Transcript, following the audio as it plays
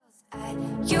I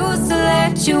used to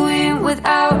let you in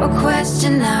without a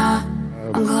question. Now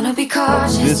I'm gonna be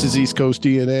cautious. This is East Coast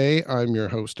DNA. I'm your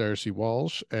host, Darcy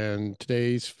Walsh, and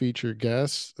today's featured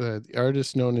guest, the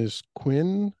artist known as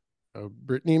Qwinn,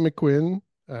 Brittany McQuinn.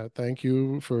 Thank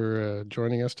you for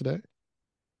joining us today.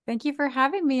 Thank you for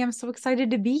having me. I'm so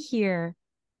excited to be here.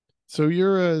 So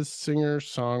you're a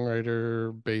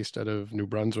singer-songwriter based out of New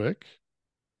Brunswick.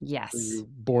 Were Yes. you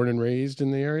born and raised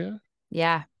in the area?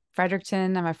 Yeah.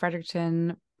 Fredericton. I'm a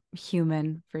Fredericton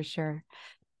human for sure.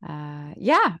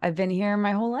 Yeah, I've been here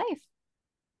my whole life.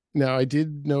 Now, I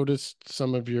did notice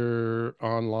some of your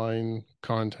online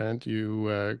content.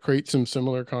 You create some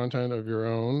similar content of your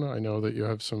own. I know that you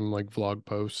have some like vlog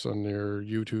posts on your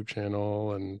YouTube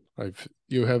channel, and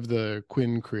you have the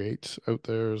Quinn Creates out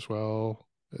there as well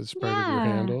as part of your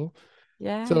Yeah. handle.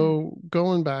 Yeah. So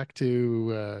going back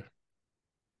to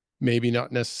maybe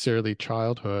not necessarily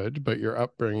childhood, but your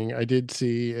upbringing, I did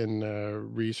see in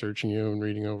researching you and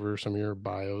reading over some of your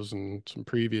bios and some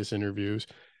previous interviews,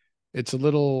 it's a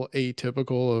little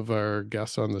atypical of our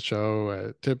guests on the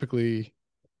show. Typically,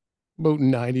 about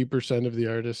 90% of the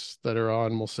artists that are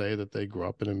on will say that they grew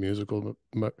up in a musical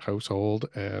household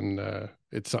and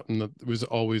it's something that was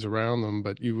always around them,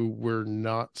 but you were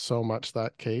not so much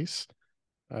that case.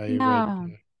 I read No.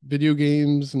 video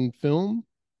games and film.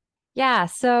 Yeah.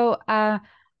 So I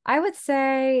would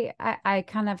say I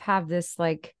kind of have this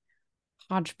like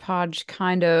hodgepodge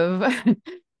kind of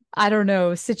I don't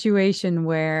know situation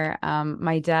where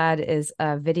my dad is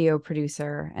a video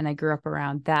producer and I grew up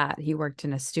around that. He worked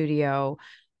in a studio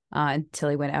until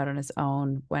he went out on his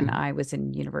own when Mhm. I was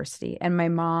in university. And my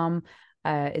mom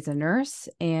is a nurse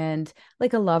and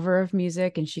like a lover of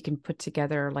music, and she can put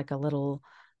together like a little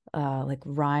like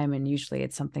rhyme, and usually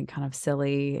it's something kind of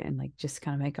silly and like just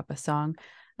kind of make up a song.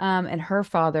 And her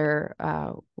father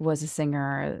was a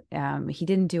singer. He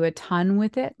didn't do a ton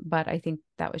with it, but I think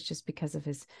that was just because of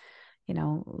his,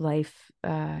 life.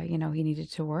 He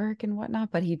needed to work and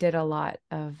whatnot, but he did a lot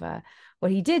of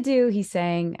what he did do. He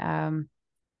sang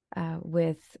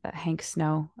with Hank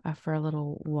Snow for a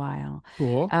little while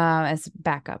Cool. as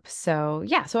backup. So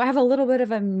yeah, so I have a little bit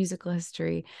of a musical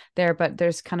history there, but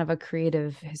there's kind of a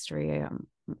creative history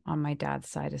on my dad's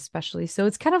side, especially. So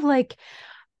it's kind of like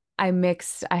I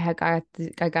mixed. I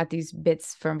got these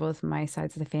bits from both my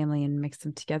sides of the family and mixed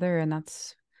them together, and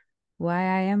that's why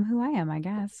I am who I am, I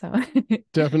guess. So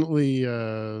Definitely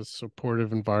a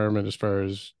supportive environment as far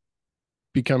as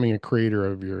becoming a creator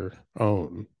of your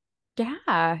own.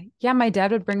 yeah. Yeah. My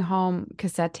dad would bring home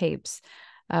cassette tapes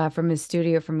from his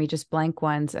studio for me, just blank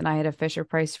ones. And I had a Fisher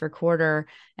Price recorder,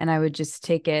 and I would just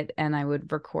take it and I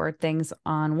would record things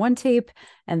on one tape.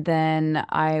 And then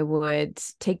I would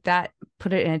take that,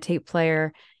 put it in a tape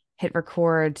player, hit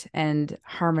record, and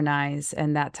harmonize.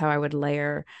 And that's how I would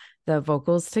layer the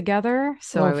vocals together.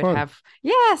 So Oh, I would fun. have,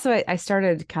 yeah. So I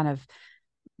started kind of,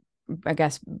 I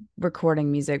guess,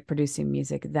 recording music, producing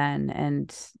music then.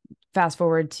 And fast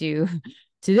forward to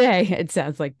today, it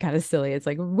sounds like kind of silly. It's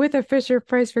like with a Fisher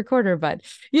Price recorder, but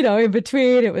in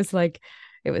between it was like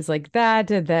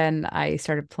that. And then I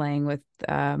started playing with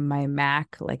my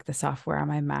Mac, like the software on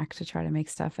my Mac to try to make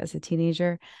stuff as a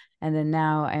teenager. And then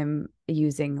now I'm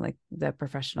using like the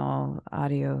professional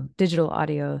digital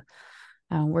audio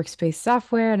workspace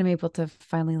software, and I'm able to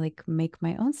finally like make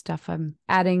my own stuff. I'm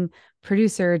adding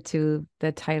producer to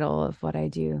the title of what I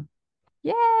do.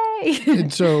 Yay!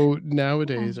 And so Yeah.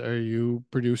 nowadays, are you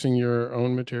producing your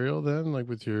own material then, like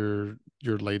with your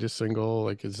latest single?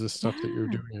 Like, is this stuff that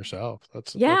you're Yeah. doing yourself? Yeah,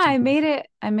 That's I made impressive. it.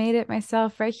 I made it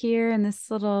myself right here in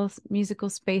this little musical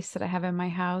space that I have in my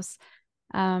house.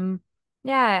 Um,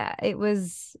 yeah, it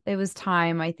was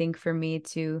time, I think, for me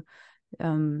to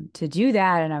do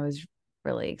that, and I was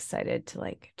really excited to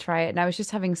like try it. And I was just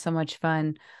having so much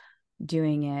fun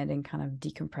doing it and kind of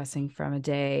decompressing from a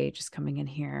day, just coming in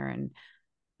here and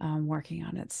working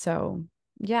on it. So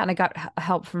yeah, and I got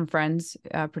help from friends,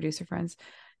 producer friends,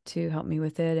 to help me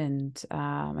with it. And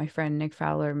my friend Nick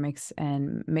Fowler mixed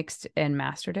and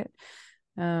mastered it.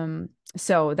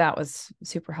 So that was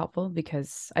super helpful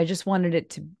because I just wanted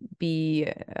it to be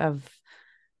of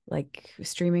like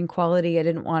streaming quality. I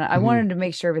Mhm. wanted to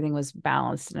make sure everything was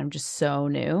balanced. And I'm just so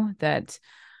new that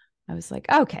I was like,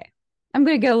 okay, I'm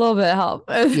going to get a little bit of help.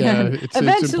 And Yeah, then it's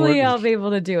eventually important. I'll be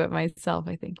able to do it myself,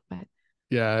 I think. But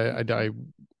Yeah,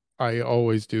 I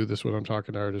always do this when I'm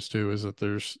talking to artists too, is that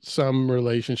there's some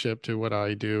relationship to what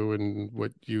I do and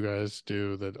what you guys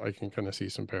do that I can kind of see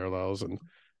some parallels. And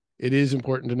it is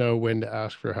important to know when to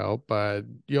ask for help, but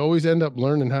you always end up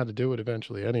learning how to do it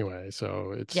eventually anyway.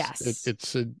 So yes.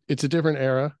 it's a different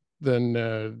era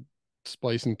than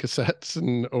splicing cassettes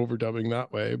and overdubbing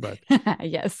that way, but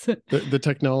Yes. the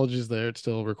technology is there. It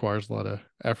still requires a lot of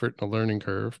effort and a learning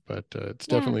curve, but it's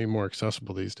Yeah. definitely more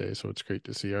accessible these days. So it's great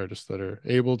to see artists that are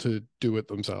able to do it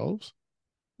themselves.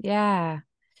 Yeah.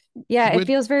 Yeah, it With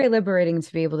feels very liberating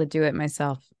to be able to do it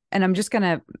myself. And I'm just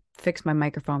gonna fix my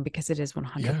microphone because it is yeah,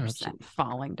 100% absolutely.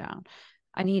 falling down.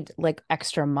 I need like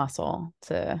extra muscle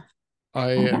to.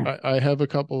 I have a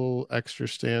couple extra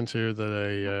stands here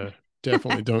that I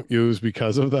definitely don't use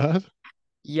because of that.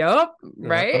 Yup, Uh,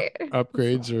 right?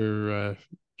 upgrades are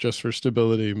just for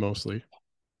stability mostly.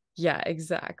 Yeah,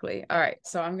 exactly. All right.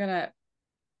 So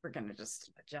we're gonna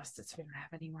just adjust it so we don't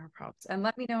have any more problems. And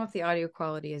let me know if the audio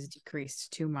quality has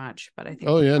decreased too much, but I think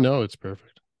Oh we're yeah, fine. no, it's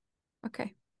perfect.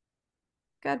 Okay.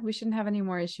 Good. We shouldn't have any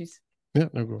more issues. Yeah,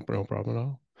 no problem at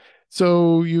all.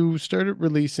 So you started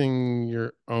releasing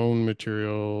your own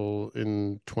material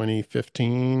in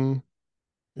 2015.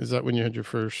 Is that when you had your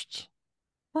first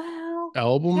Well,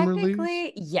 album release?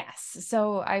 technically, yes.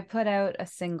 So I put out a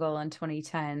single in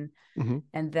 2010, Hmm.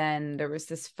 and then there was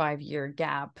this 5 year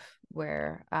gap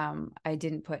where I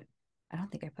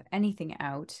don't think I put anything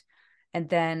out. And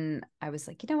then I was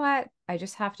like, you know what? I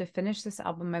just have to finish this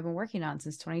album I've been working on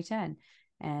since 2010.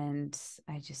 And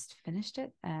I just finished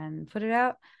it and put it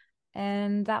out.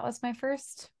 And that was my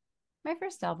first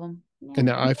album. Yeah. And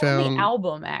now And I the only found,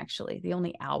 album, actually, the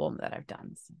only album that I've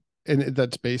done. So, and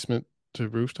that's Basement to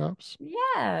Rooftops.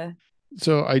 yeah.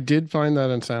 So I did find that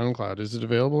on SoundCloud. Is it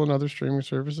available on other streaming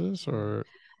services or?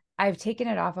 I've taken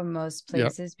it off of most Yeah,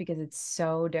 places because it's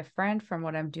so different from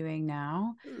what I'm doing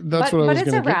now. that's what I But was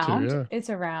it's going to get to. around. Yeah. It's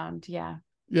around. Yeah.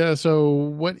 Yeah.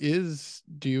 So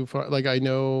do you find, like, I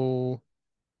know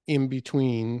in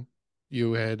between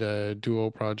you had a duo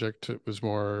project. It was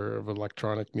more of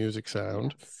electronic music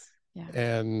sound. Yes. Yeah.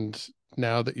 And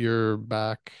now that you're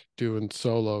back doing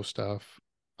solo stuff,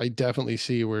 I definitely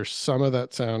see where some of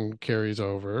that sound carries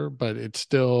over, but it's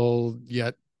still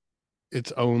yet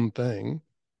its own thing,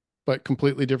 but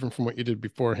completely different from what you did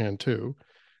beforehand too.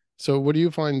 So what do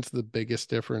you find is the biggest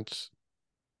difference?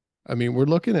 I mean, we're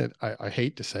looking at, I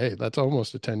hate to say that's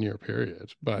almost a 10-year period,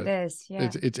 It but is. Yeah.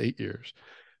 it's 8 years. Yeah.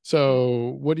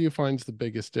 So what do you find is the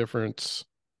biggest difference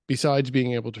besides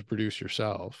being able to produce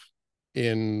yourself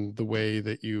in the way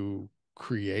that you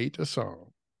create a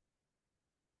song?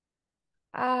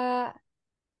 Uh,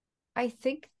 I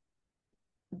think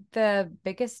the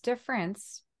biggest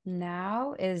difference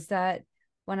now is that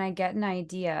when I get an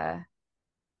idea,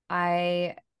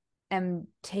 I am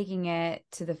taking it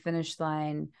to the finish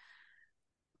line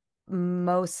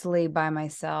mostly by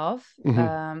myself,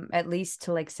 Hmm. at least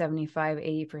to like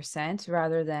 75-80%,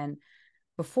 rather than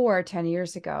before 10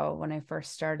 years ago when I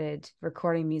first started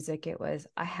recording music. It was,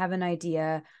 I have an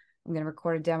idea, I'm going to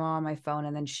record a demo on my phone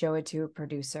and then show it to a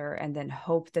producer and then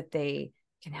hope that they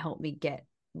can help me get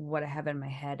what I have in my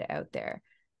head out there.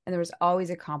 And there was always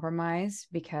a compromise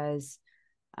because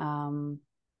um,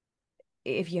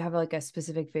 if you have like a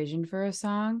specific vision for a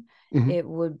song, Hmm. it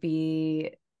would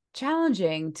be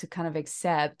challenging to kind of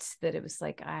accept that it was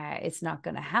like, it's not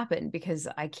going to happen because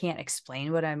I can't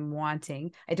explain what I'm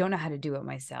wanting. I don't know how to do it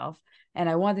myself. And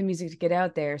I want the music to get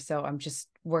out there. So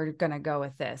we're going to go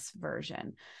with this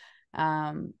version.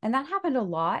 And that happened a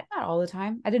lot, not all the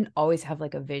time. I didn't always have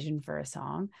like a vision for a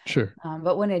song. Sure.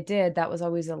 But when it did, that was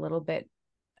always a little bit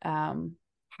um,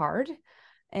 hard.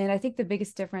 And I think the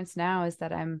biggest difference now is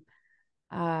that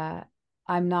uh,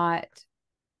 I'm not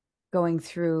going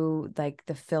through like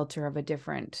the filter of a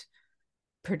different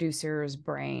producer's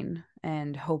brain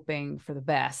and hoping for the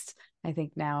best. I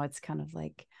think now it's kind of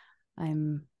like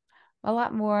I'm a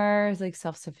lot more like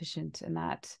self-sufficient, and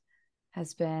that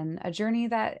has been a journey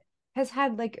that has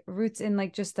had like roots in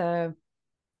like just not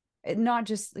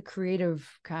just the creative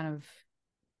kind of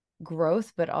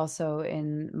growth, but also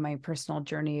in my personal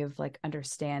journey of like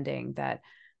understanding that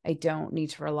I don't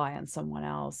need to rely on someone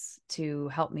else to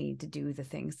help me to do the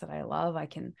things that I love. I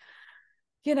can,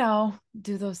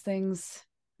 do those things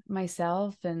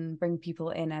myself and bring people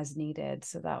in as needed.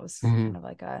 So that was Hmm. kind of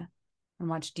like a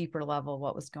much deeper level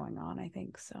what was going on, I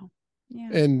think. So, yeah.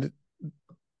 And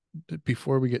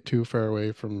before we get too far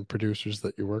away from producers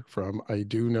that you work from, I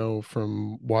do know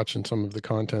from watching some of the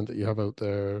content that you have out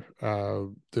there,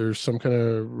 there's some kind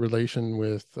of relation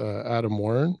with Adam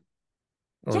Warren,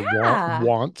 or Yeah.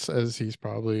 Wants, as he's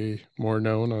probably more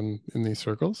known in these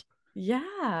circles.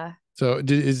 Yeah. So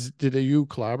did you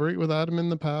collaborate with Adam in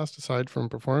the past aside from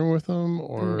performing with him,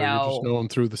 or you just No. know him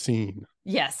through the scene?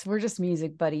 Yes, we're just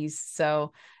music buddies.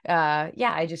 So, yeah,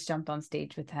 I just jumped on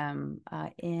stage with him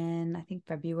in I think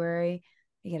February.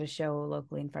 He had a show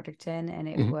locally in Fredericton, and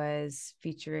it Hmm. was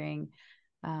featuring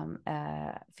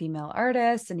a female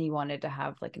artist, and he wanted to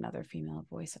have like another female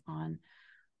voice on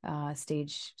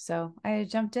stage. So I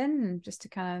jumped in just to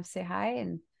kind of say hi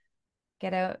and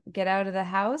get out of the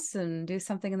house and do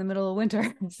something in the middle of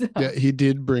winter. So Yeah, he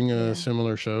did bring a yeah.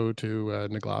 similar show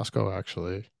to Glasgow,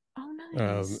 actually. Oh,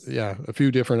 nice. Yeah, a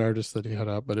few different artists that he had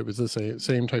up, but it was the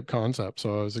same type concept.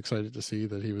 So I was excited to see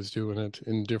that he was doing it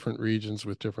in different regions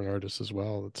with different artists as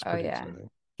well. That's Oh pretty yeah. exciting.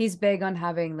 He's big on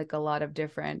having like a lot of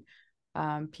different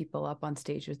people up on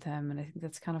stage with him, and I think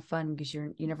that's kind of fun because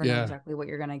you never know Yeah, exactly what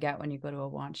you're gonna get when you go to a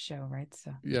launch show, right?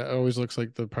 So yeah, it always looks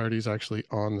like the party's actually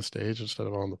on the stage instead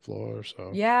of on the floor.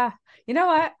 So yeah, you know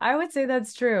what? I would say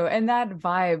that's true, and that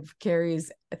vibe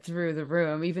carries through the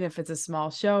room, even if it's a small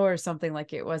show or something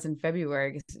like it was in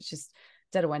February. Because it's just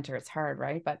dead of winter; it's hard,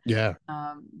 right? yeah.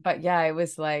 But yeah, it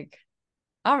was like,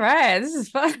 all right, this is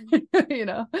fun, you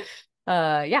know.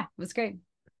 Yeah, it was great.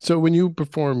 So when you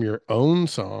perform your own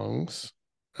songs,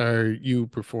 are you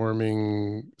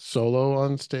performing solo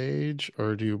on stage,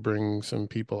 or do you bring some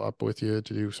people up with you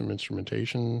to do some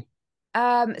instrumentation?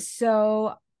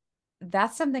 So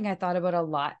that's something I thought about a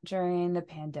lot during the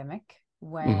pandemic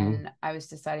Hmm. when I was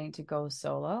deciding to go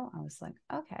solo. I was like,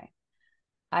 okay,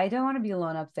 I don't want to be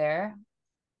alone up there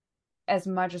as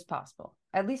much as possible,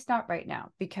 at least not right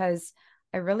now, because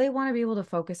I really want to be able to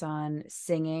focus on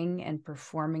singing and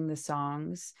performing the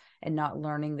songs and not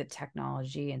learning the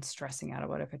technology and stressing out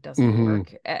about if it doesn't Hmm.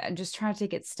 work, and just trying to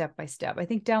take it step by step. I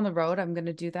think down the road I'm going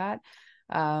to do that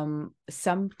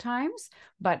sometimes,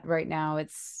 but right now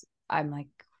I'm like,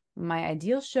 my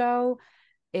ideal show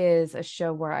is a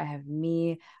show where I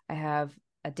have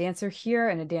a dancer here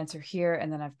and a dancer here,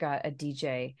 and then I've got a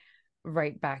DJ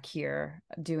right back here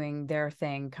doing their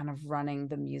thing, kind of running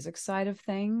the music side of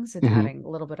things and Hmm. adding a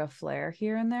little bit of flair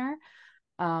here and there.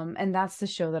 And that's the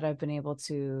show that I've been able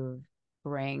to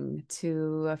bring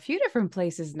to a few different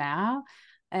places now.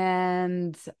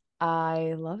 And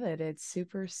I love it. It's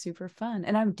super, super fun.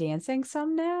 And I'm dancing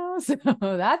some now. So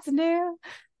that's new.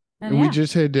 And We yeah.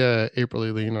 just had April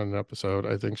Eileen on an episode.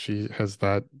 I think she has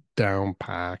that down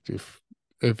packed.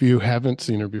 If you haven't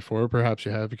seen her before, perhaps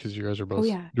you have because you guys are Oh both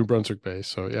yeah. New Brunswick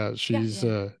based. So yeah, Yeah.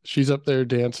 Yeah. she's up there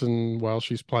dancing while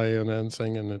she's playing and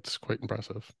singing. It's quite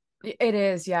impressive. It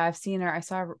is, yeah. I've seen her. I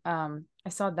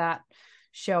saw that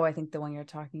show, I think the one you're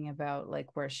talking about,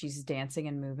 like where she's dancing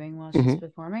and moving while she's Hmm.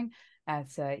 performing at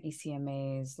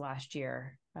ECMA's last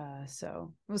year.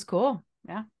 So it was cool.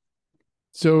 Yeah.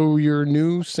 So your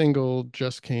new single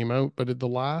just came out, but in the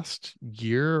last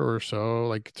year or so,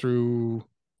 like through,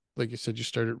 like you said, you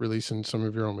started releasing some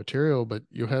of your own material, but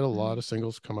you had a lot Mhm. of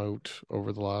singles come out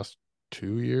over the last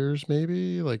 2 years,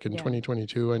 maybe. Like in Yeah.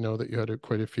 2022, I know that you had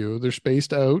quite a few. They're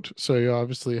spaced out, so you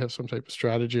obviously have some type of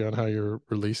strategy on how you're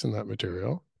releasing that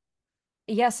material.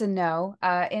 Yes and no.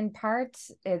 In part,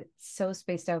 it's so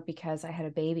spaced out because I had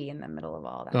a baby in the middle of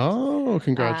all that. Oh,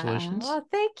 congratulations. Well,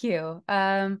 thank you.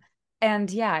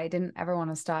 And yeah, I didn't ever want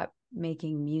to stop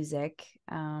making music,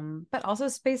 but also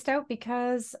spaced out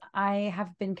because I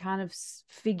have been kind of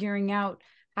figuring out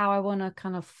how I want to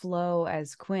kind of flow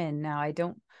as Qwinn. Now, I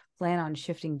don't plan on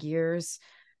shifting gears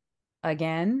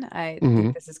again. I Hmm.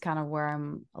 think this is kind of where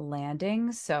I'm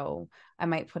landing. So I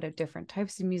might put out different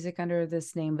types of music under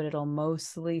this name, but it'll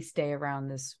mostly stay around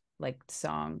this like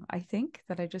song, I think,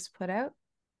 that I just put out.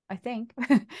 I think.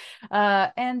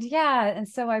 And yeah, and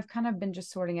so I've kind of been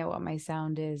just sorting out what my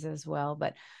sound is as well.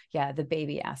 But yeah, the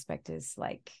baby aspect is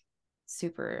like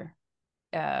super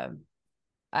uh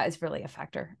it's really a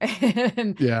factor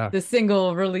in Yeah, the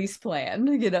single release plan,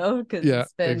 because yeah,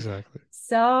 it's been exactly.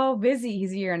 so busy.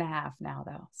 He's a year and a half now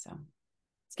though. So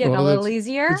it's getting a Well, little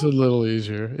easier. it's a little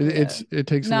easier. Yeah. It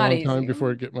takes a Not long time easy.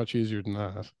 before it get much easier than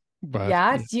that. But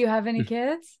Yeah. yeah. Do you have any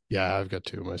kids? Yeah, I've got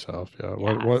two myself. Yeah,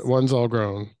 Yes. one's all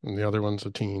grown and the other one's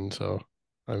a teen. So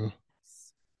I'm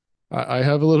I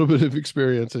have a little bit of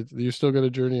experience. You still got a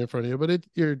journey in front of you, but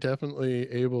you're definitely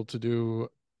able to do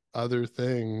other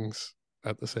things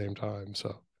at the same time.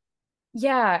 So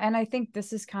Yeah, and I think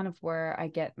this is kind of where I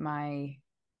get my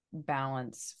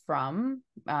balance from,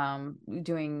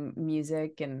 doing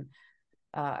music, and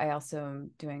I also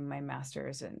am doing my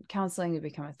master's in counseling to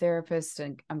become a therapist,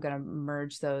 and I'm going to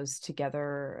merge those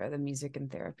together, the music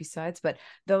and therapy sides. But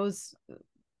those,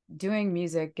 doing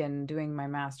music and doing my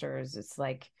master's, it's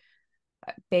like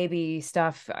baby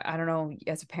stuff. I don't know,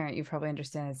 as a parent you probably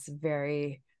understand, it's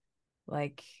very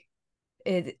like,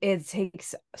 it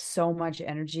takes so much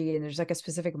energy, and there's like a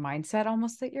specific mindset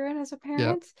almost that you're in as a yeah,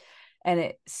 parent, and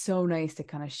it's so nice to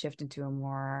kind of shift into a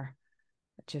more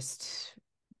just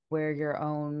where your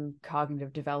own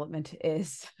cognitive development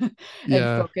is and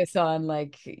Yeah. focus on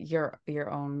like your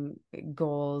own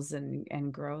goals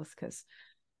and growth, because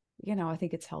I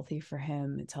think it's healthy for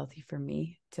him, it's healthy for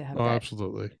me to have Oh, that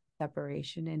absolutely.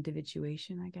 separation,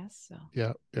 individuation, I guess. So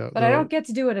Yeah. Yeah. but I don't get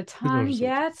to do it a I ton noticed it.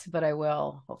 yet, but I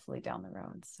will hopefully down the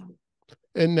road. So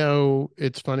And now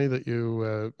it's funny that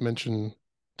you mentioned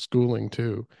schooling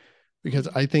too, because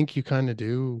I think you kind of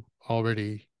do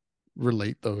already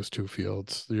relate those two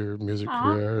fields, your music Aw.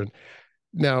 career. And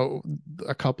now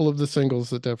a couple of the singles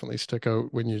that definitely stick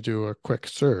out when you do a quick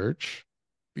search,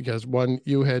 because one,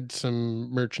 you had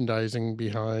some merchandising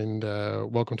behind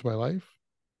Welcome to My Life.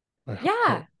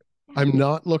 Yeah. I'm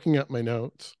not looking at my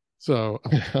notes, so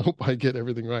I hope I get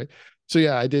everything right. So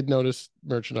yeah, I did notice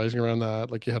merchandising around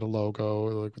that. Like you had a logo,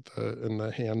 like with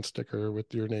the hand sticker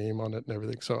with your name on it and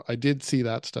everything. So I did see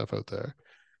that stuff out there.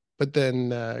 But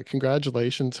then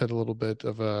Congratulations had a little bit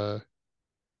of a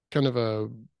kind of a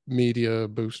media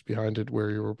boost behind it, where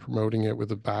you were promoting it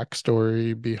with a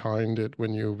backstory behind it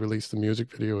when you released the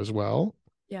music video as well.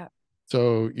 Yeah.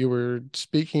 So you were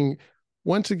speaking,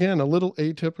 once again, a little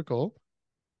atypical,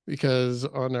 because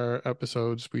on our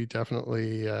episodes we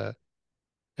definitely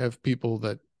have people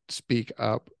that speak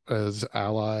up as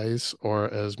allies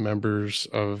or as members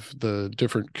of the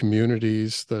different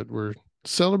communities that we're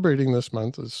celebrating this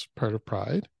month as part of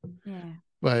Pride. Yeah.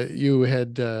 But you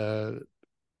had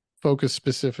focused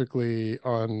specifically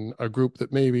on a group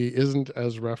that maybe isn't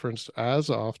as referenced as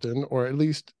often, or at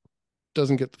least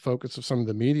doesn't get the focus of some of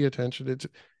the media attention. It's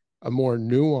a more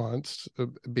nuanced,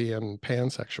 being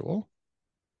pansexual.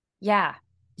 Yeah.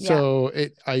 Yeah. So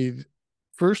I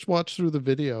first watched through the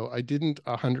video. I didn't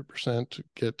 100%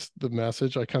 get the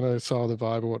message. I kind of saw the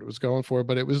vibe of what it was going for,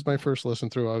 but it was my first listen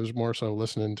through. I was more so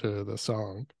listening to the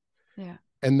song. Yeah.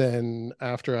 And then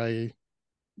after I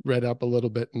read up a little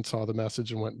bit and saw the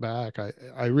message and went back,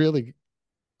 I really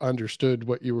understood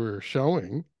what you were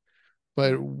showing. Yeah.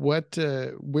 But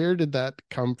where did that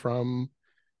come from?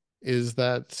 Is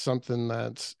that something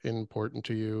that's important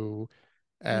to you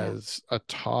Yeah. as a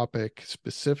topic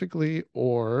specifically,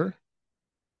 or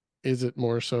is it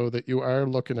more so that you are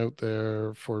looking out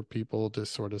there for people to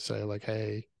sort of say like,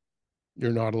 hey,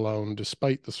 you're not alone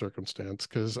despite the circumstance?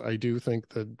 Because I do think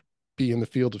that being the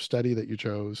field of study that you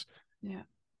chose, Yeah.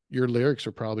 your lyrics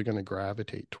are probably going to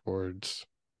gravitate towards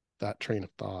that train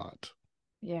of thought.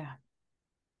 Yeah.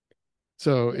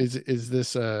 So Yeah. is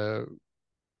this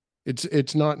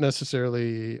it's not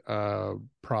necessarily a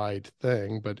pride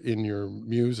thing, but in your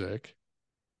music,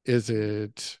 is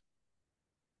it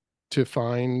to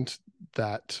find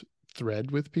that thread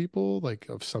with people, like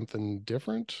of something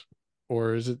different?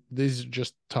 Or is it these are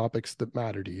just topics that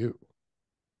matter to you?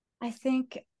 I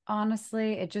think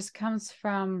honestly, it just comes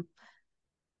from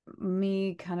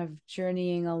me kind of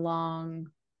journeying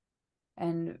along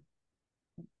and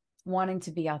wanting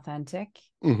to be authentic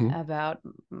Mm-hmm. about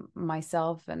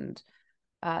myself. And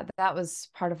that was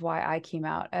part of why I came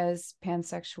out as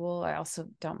pansexual. I also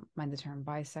don't mind the term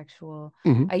bisexual.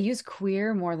 Mm-hmm. I use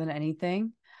queer more than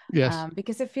anything, Yes.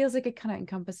 because it feels like it kind of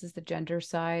encompasses the gender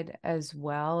side as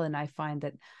well. And I find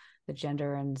that the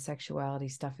gender and sexuality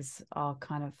stuff is all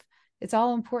kind of, it's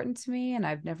all important to me. And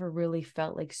I've never really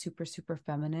felt like super, super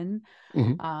feminine.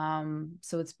 Mm-hmm.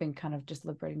 So it's been kind of just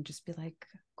liberating, just be like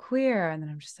queer. And then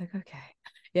I'm just like, okay,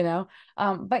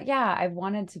 but yeah, I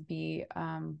wanted to be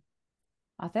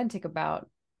authentic about,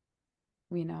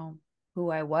 you know,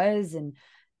 who I was. And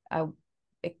I,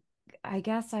 it, I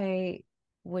guess I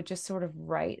would just sort of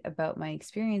write about my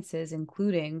experiences,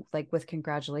 including like with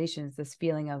Congratulations, this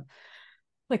feeling of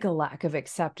like a lack of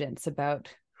acceptance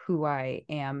about who I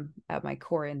am at my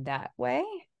core in that way,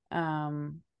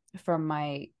 from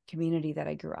my community that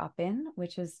I grew up in,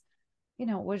 which is,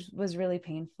 was really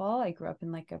painful. I grew up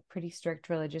in like a pretty strict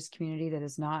religious community that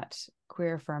is not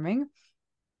queer affirming.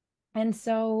 And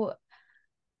so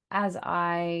as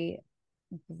I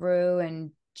grew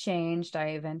and changed,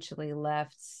 I eventually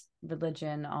left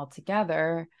religion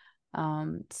altogether,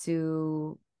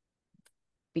 to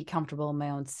be comfortable in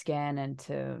my own skin and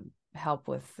to help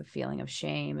with the feeling of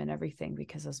shame and everything,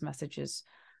 because those messages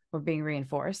were being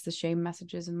reinforced, the shame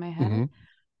messages in my head. Mm-hmm.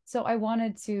 So I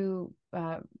wanted to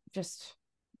just,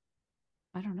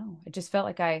 I don't know, it just felt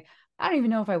like I don't even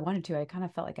know if I wanted to. I kind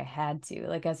of felt like I had to,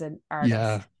 like as an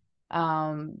Yeah.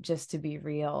 artist, just to be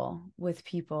real with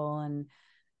people. And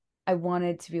I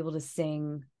wanted to be able to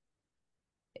sing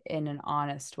in an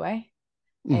honest way.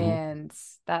 Mm-hmm. And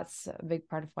that's a big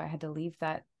part of why I had to leave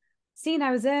that scene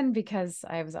I was in, because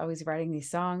I was always writing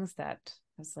these songs that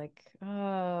I was like, oh,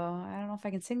 I don't know if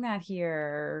I can sing that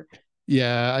here.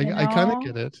 Yeah, You I kind of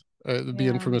know? get it.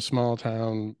 Being Yeah. from a small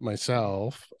town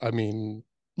myself, I mean,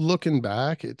 looking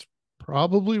back, it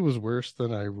probably was worse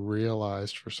than I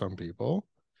realized for some people.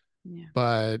 Yeah.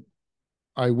 But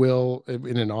I will,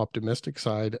 in an optimistic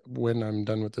side, when I'm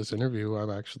done with this interview, I'm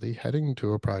actually heading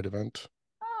to a Pride event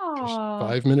just Oh,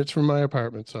 5 minutes from my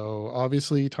apartment. So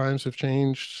obviously, times have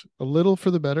changed a little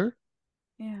for the better.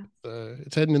 yeah.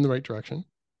 It's heading in the right direction.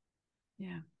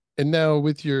 Yeah. And now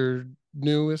with your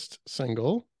newest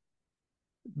single,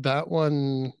 that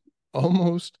one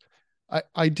almost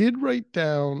I did write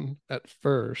down at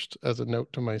first as a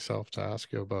note to myself to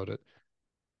ask you about it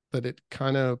that it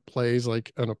kind of plays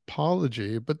like an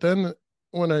apology, but then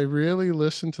when I really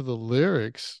listen to the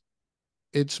lyrics,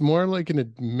 it's more like an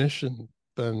admission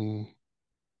than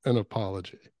an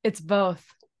apology. It's both.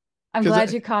 I'm Because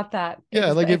glad you caught that.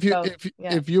 yeah, like It's both.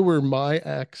 Yeah. if you were my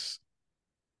ex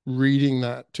reading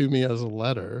that to me as a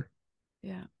letter,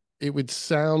 Yeah. it would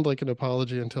sound like an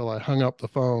apology until I hung up the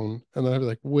phone, and then I'd be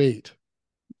like, wait,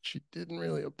 she didn't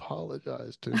really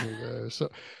apologize to me there.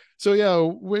 So yeah,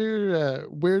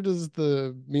 where does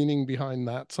the meaning behind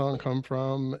that song come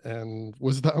from? And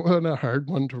was that one a hard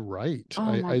one to write? Oh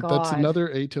my I that's God. another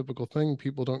atypical thing.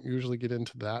 People don't usually get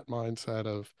into that mindset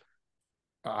of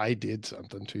I did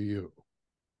something to you.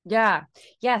 Yeah.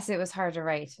 Yes, it was hard to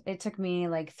write. It took me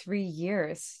like 3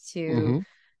 years to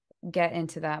Mm-hmm. get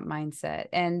into that mindset.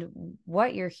 And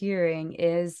what you're hearing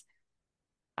is,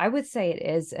 I would say it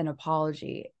is an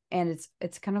apology. And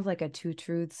it's kind of like a two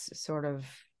truths sort of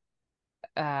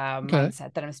Okay.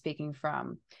 mindset that I'm speaking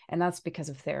from. And that's because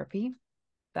of therapy.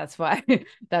 That's why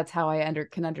that's how I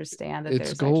can understand that It's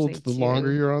there's gold. actually The longer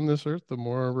two. you're on this earth, the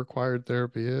more required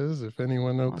therapy is. If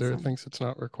anyone out there Awesome. thinks it's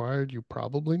not required, you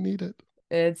probably need it.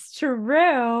 It's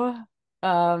true.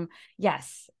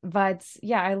 Yes, but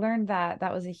yeah, I learned that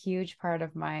that was a huge part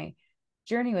of my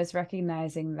journey, was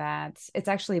recognizing that it's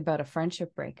actually about a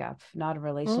friendship breakup, not a Oh,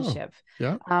 relationship.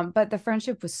 yeah. But the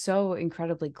friendship was so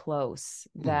incredibly close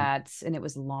Mm-hmm. that, and it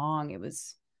was long. It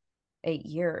was 8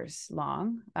 years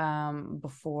long,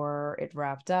 before it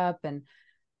wrapped up, and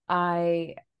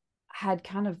I had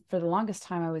kind of, for the longest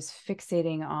time, I was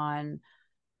fixating on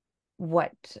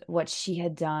what she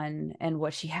had done and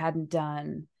what she hadn't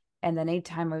done. And then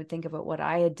anytime I would think about what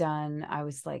I had done, I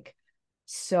was like,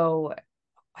 so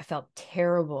I felt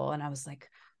terrible. And I was like,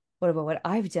 what about what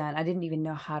I've done? I didn't even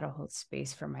know how to hold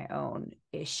space for my own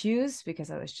issues, because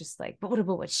I was just like, but what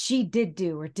about what she did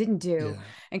do or didn't do? Yeah.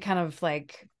 And kind of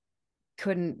like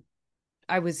couldn't,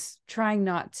 I was trying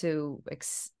not to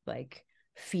like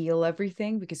feel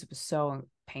everything because it was so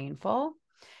painful.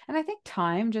 And I think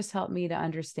time just helped me to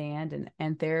understand,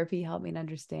 and therapy helped me to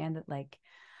understand that, like,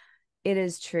 it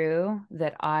is true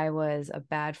that I was a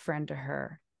bad friend to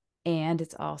her. And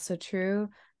it's also true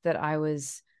that I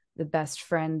was the best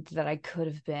friend that I could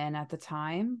have been at the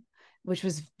time, which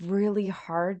was really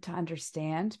hard to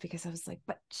understand, because I was like,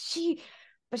 but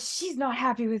she's not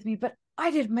happy with me, but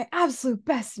I did my absolute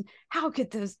best. And how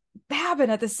could this happen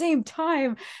at the same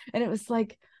time? And it was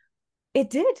like, it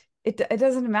did. It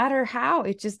doesn't matter how,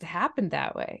 it just happened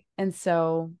that way. And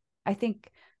so I think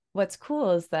what's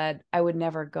cool is that I would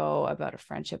never go about a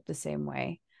friendship the same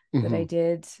way that I Mm-hmm.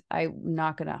 did. I'm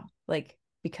not gonna, like,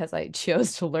 because I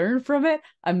chose to learn from it,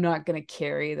 I'm not gonna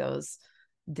carry those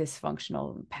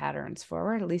dysfunctional patterns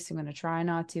forward. At least I'm gonna try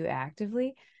not to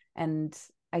actively. And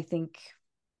I think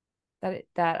that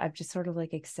I've just sort of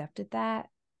like accepted that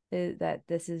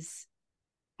this is,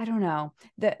 I don't know.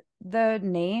 The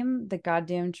name, the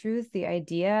goddamn truth, the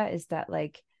idea is that,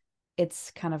 like, it's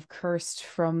kind of cursed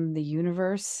from the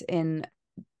universe in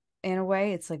a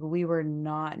way. It's like we were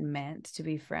not meant to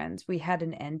be friends. We had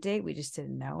an end date, we just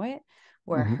didn't know it.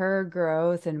 Where Mm-hmm. her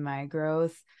growth and my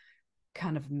growth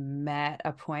kind of met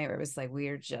a point where it was like,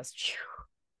 we're just,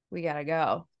 we gotta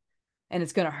go. And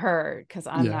it's gonna hurt because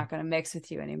I'm Yeah. not gonna mix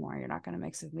with you anymore. You're not gonna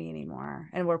mix with me anymore.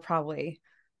 And we're probably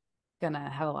gonna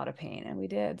have a lot of pain, and we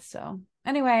did. So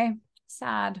anyway,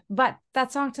 sad, but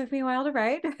that song took me a while to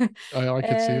write. I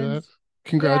could see And that. yeah.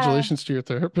 Congratulations to your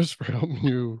therapist for helping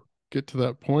you get to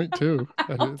that point too.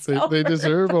 I'll tell They her.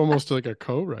 deserve almost like a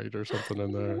co-write or something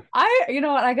in there. You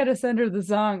know what, I gotta send her the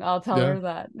song. I'll tell Yeah. her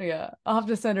that. Yeah, I'll have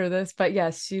to send her this. But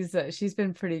yes, she's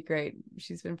been pretty great.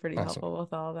 She's been pretty Awesome. helpful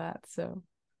with all that. So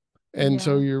And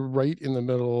so yeah. you're right in the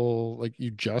middle, like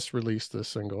you just released this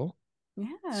single.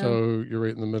 Yeah. So you're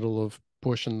right in the middle of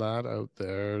pushing that out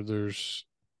there. There's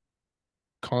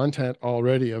content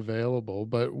already available,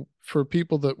 but for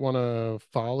people that want to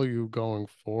follow you going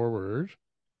forward,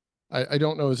 I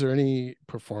don't know, is there any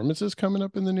performances coming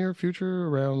up in the near future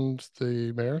around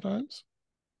the Maritimes?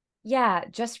 Yeah,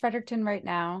 just Fredericton right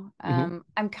now. Hmm.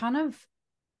 I'm kind of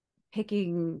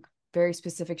picking very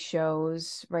specific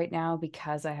shows right now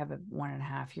because I have a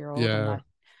 1.5 year old. I'm Yeah.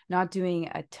 not doing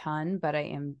a ton, but I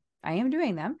am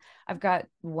doing them. I've got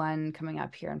one coming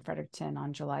up here in Fredericton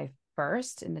on July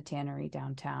 1st in the Tannery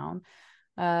downtown.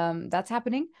 That's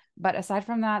happening. But aside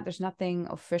from that, there's nothing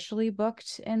officially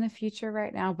booked in the future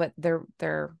right now, but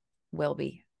there will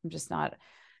be. I'm just not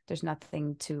there's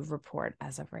nothing to report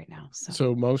as of right now. So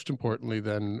So most importantly,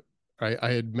 then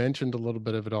I had mentioned a little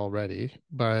bit of it already,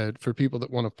 but for people that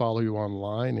want to follow you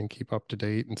online and keep up to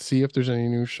date and see if there's any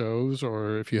new shows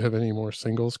or if you have any more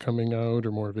singles coming out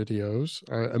or more videos,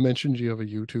 I mentioned you have a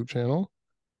YouTube channel.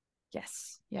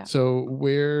 yes, yeah. So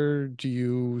where do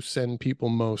you send people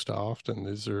most often?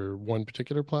 Is there one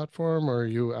particular platform or are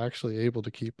you actually able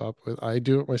to keep up with? I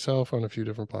do it myself on a few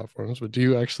different platforms, but do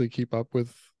you actually keep up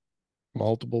with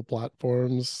multiple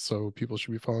platforms so people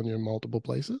should be following you in multiple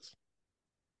places?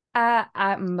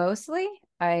 Mostly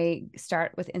I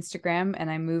start with Instagram and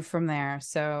I move from there.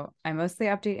 So I mostly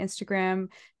update Instagram.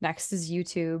 Next is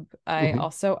YouTube. I Hmm.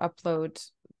 also upload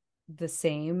the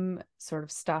same sort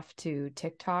of stuff to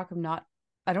TikTok.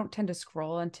 I don't tend to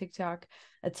scroll on TikTok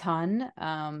a ton.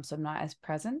 So I'm not as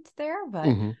present there,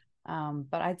 Hmm.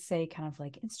 but I'd say kind of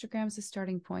like Instagram is a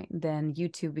starting point, and then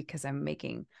YouTube because I'm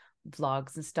making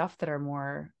vlogs and stuff that are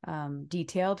more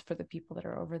detailed for the people that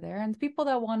are over there, and the people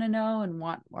that want to know and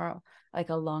want more like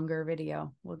a longer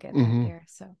video will get that Hmm. there.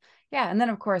 So yeah, and then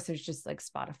of course there's just like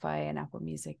Spotify and Apple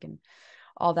Music and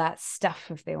all that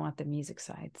stuff if they want the music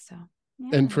side. So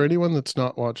And yeah. for anyone that's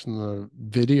not watching the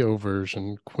video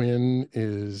version, Qwinn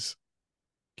is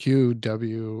Qwinn.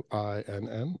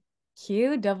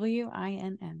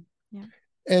 QWINN. Yeah.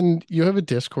 And you have a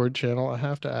Discord channel. I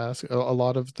have to ask, a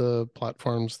lot of the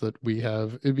platforms that we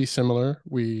have, it'd be similar.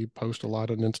 We post a lot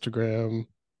on Instagram.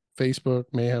 Facebook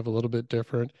may have a little bit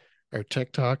different. Our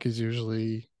TikTok is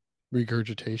usually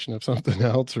regurgitation of something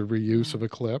else or reuse Yeah. of a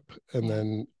clip. And Yeah.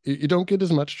 then you don't get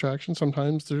as much traction.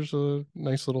 Sometimes there's a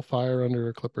nice little fire under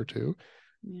a clip or two.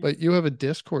 Yeah. But you have a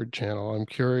Discord channel. I'm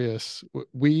curious.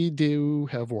 We do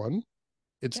have one.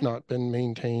 It's Yeah. not been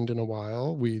maintained in a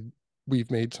while. We've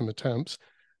made some attempts.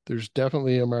 There's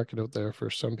definitely a market out there for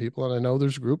some people, and I know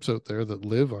there's groups out there that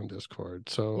live on Discord.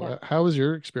 So, Yeah. how has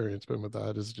your experience been with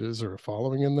that? Is there a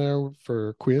following in there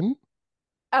for Quinn?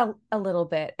 A little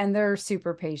bit. And they're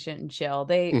super patient and chill.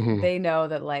 They Hmm. they know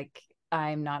that like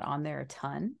I'm not on there a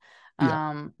ton.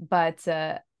 Yeah. But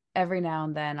every now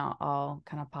and then I'll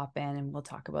kind of pop in and we'll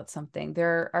talk about something.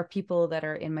 There are people that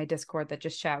are in my Discord that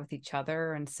just chat with each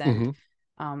other and send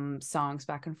Hmm. songs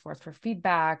back and forth for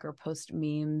feedback or post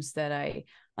memes that I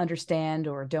understand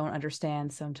or don't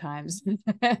understand sometimes.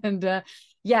 And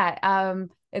yeah,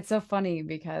 it's so funny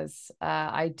because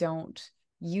I don't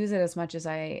use it as much as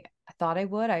I thought I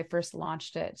would. I first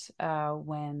launched it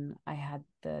when I had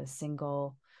the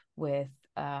single with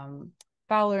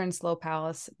Fowler and Slow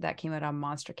Palace that came out on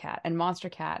Monster Cat. And Monster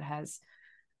Cat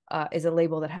is a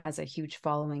label that has a huge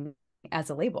following as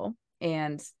a label,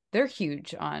 and they're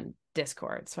huge on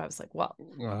Discord. So I was like, well,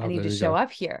 I need There to you show go.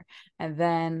 up here. And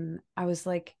then I was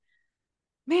like,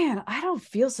 man, I don't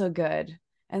feel so good.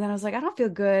 And then I was like, I don't feel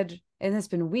good. And it's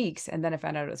been weeks. And then I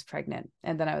found out I was pregnant.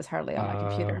 And then I was hardly on my Uh,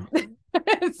 computer.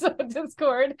 So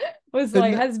Discord was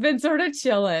like, and has been sort of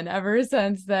chilling ever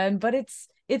since then. But it's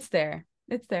there.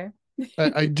 It's there.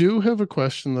 I do have a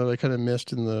question that I kind of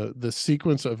missed in the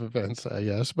sequence of events, I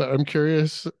guess, but I'm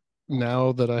curious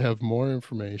now that I have more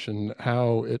information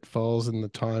how it falls in the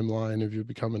timeline of you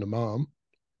becoming a mom.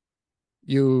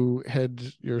 You had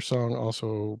your song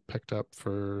also picked up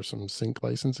for some sync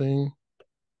licensing.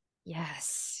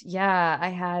 Yes. Yeah. I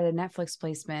had a Netflix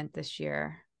placement this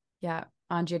year. Yeah.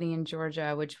 On Ginny in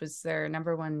Georgia, which was their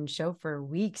number one show for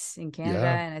weeks in Canada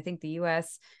Yeah. and I think the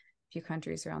US, a few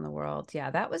countries around the world. Yeah,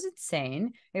 that was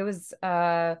insane. It was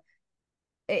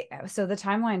so the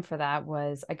timeline for that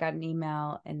was I got an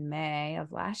email in May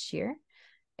of last year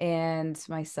and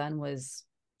my son was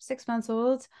 6 months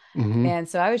old. Hmm. And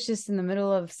so I was just in the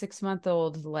middle of 6 month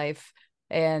old life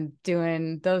and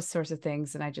doing those sorts of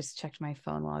things. And I just checked my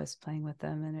phone while I was playing with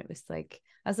them. And it was like,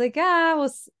 I was like,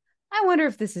 well, I wonder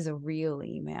if this is a real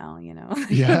email,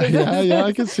 Yeah, is yeah, yeah. I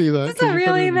this, can see that is this because a you're real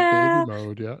kind of in baby email?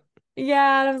 mode. Yeah.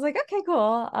 Yeah. And I was like, okay,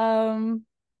 cool.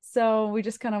 So we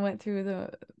just kind of went through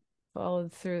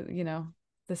followed through,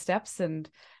 the steps and,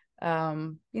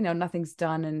 nothing's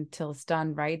done until it's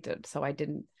done. Right. So I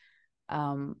didn't,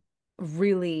 um,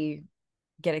 really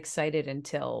get excited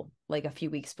until like a few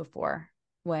weeks before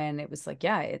when it was like,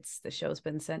 yeah, it's the show's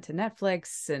been sent to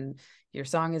Netflix and your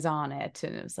song is on it.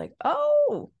 And it was like,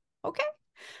 oh, okay.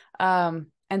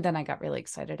 And then I got really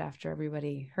excited after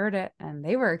everybody heard it, and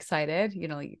they were excited,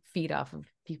 like feed off of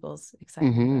people's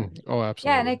excitement. Oh,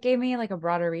 absolutely. Yeah, and it gave me like a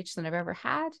broader reach than I've ever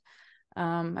had.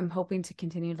 I'm hoping to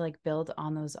continue to like build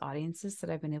on those audiences that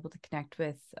I've been able to connect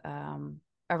with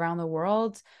around the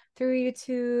world through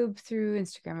YouTube, through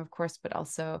Instagram, of course, but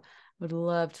also would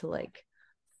love to like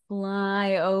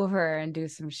fly over and do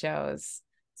some shows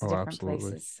to different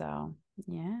places. So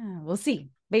yeah, we'll see.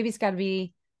 Baby's got to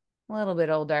be a little bit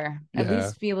older, at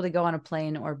least be able to go on a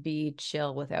plane or be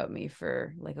chill without me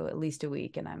for like at least a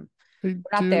week. And we're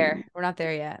not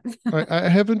there yet. I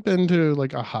haven't been to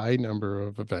like a high number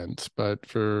of events, but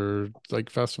for like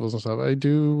festivals and stuff, I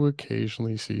do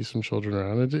occasionally see some children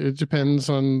around. It depends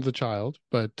on the child,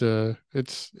 but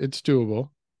it's doable.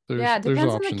 It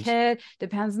depends on the kid,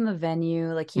 depends on the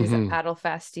venue. Like he was at Paddle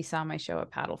Fest. He saw my show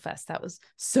at Paddle Fest. That was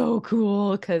so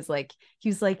cool because like he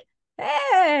was like,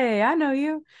 "Hey, I know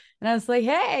you," and I was like,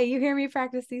 "Hey, you hear me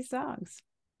practice these songs?"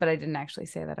 But I didn't actually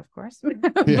say that, of course.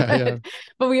 But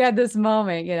we had this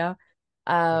moment,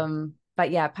 But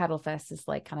yeah, Paddle Fest is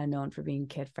like kind of known for being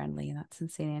kid friendly, and that's in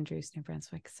St. Andrews, New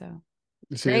Brunswick. So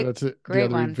you see, that's it. The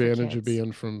other advantage of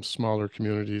being from smaller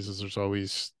communities is there's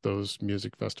always those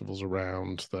music festivals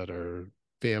around that are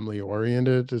family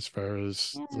oriented as far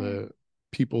as the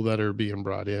people that are being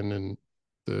brought in, and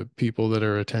the people that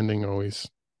are attending always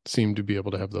seem to be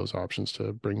able to have those options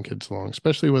to bring kids along,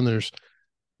 especially when there's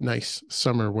nice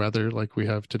summer weather like we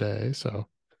have today. So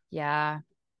yeah,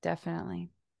 definitely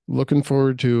looking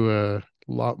forward to a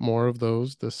lot more of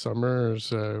those this summer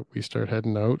as we start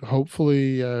heading out.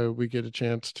 Hopefully we get a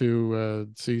chance to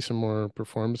see some more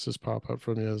performances pop up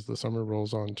from you as the summer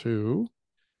rolls on too.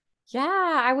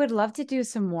 Yeah, I would love to do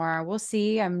some more. We'll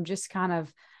see. I'm just kind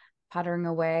of puttering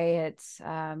away at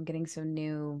getting some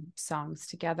new songs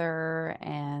together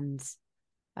and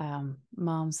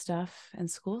mom stuff and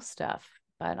school stuff.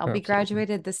 But I'll be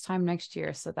graduated this time next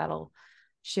year, so that'll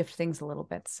shift things a little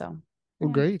bit. So, well,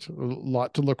 great. A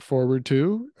lot to look forward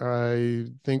to. I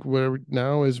think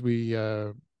now as we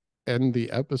end the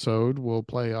episode, we'll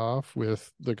play off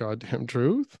with The Goddamn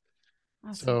Truth.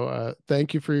 Awesome. So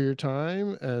thank you for your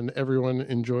time, and everyone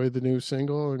enjoy the new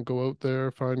single and go out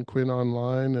there, find Qwinn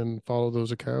online and follow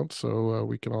those accounts so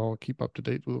we can all keep up to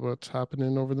date with what's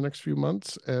happening over the next few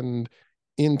months and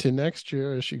into next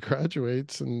year as she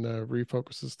graduates and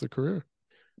refocuses the career.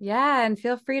 Yeah, and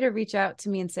feel free to reach out to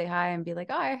me and say hi and be like,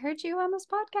 "Oh, I heard you on this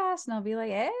podcast," and I'll be like,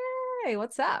 "Hey,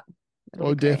 what's up?"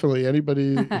 Definitely.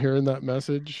 Anybody hearing that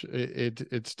message,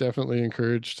 it's definitely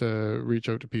encouraged to reach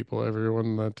out to people.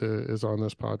 Everyone that is on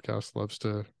this podcast loves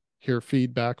to hear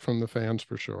feedback from the fans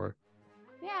for sure.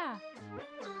 Yeah.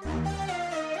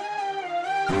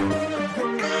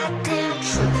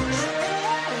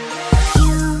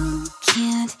 You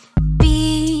can't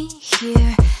be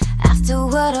here after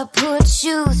what I put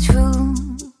you through.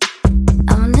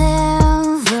 I'll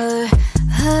never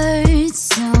hurt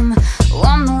someone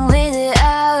the way that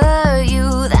I hurt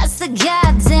you. That's the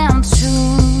goddamn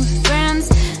truth. Friends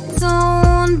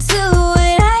don't do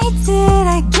what I did.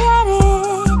 I get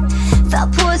it.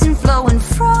 Felt poison flowing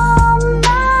from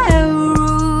my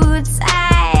roots.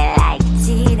 I liked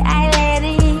it. I let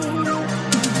it.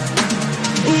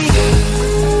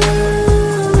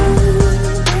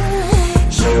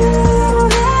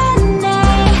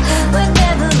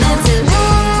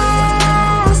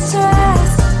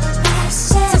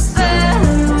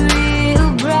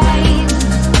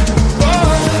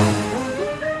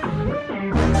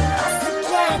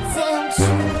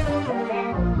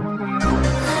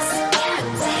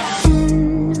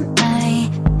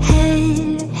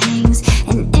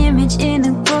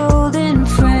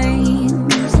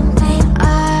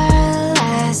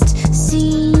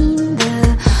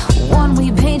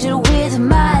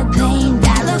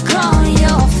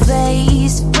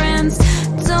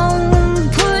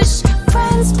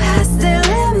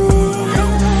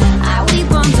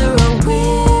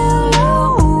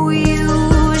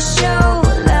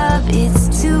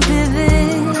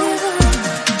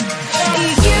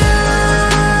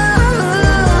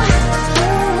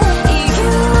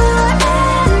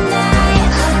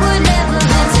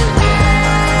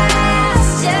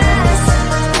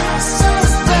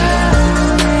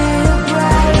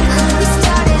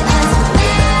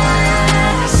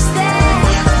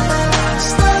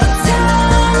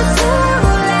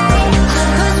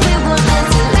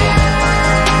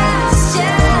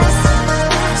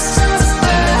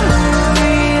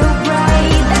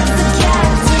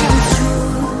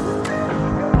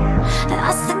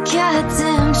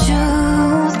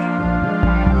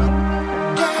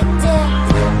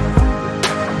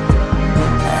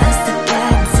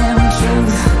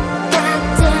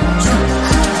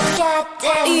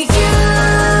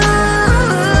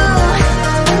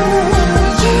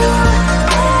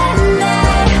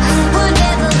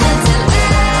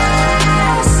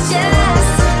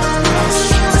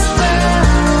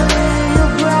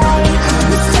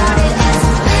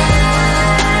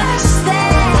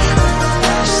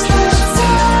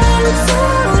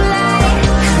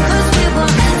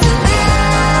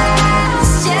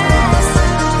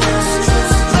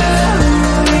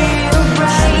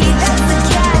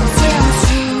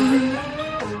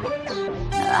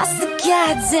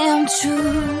 goddamn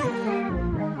truth.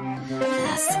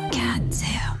 That's the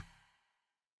goddamn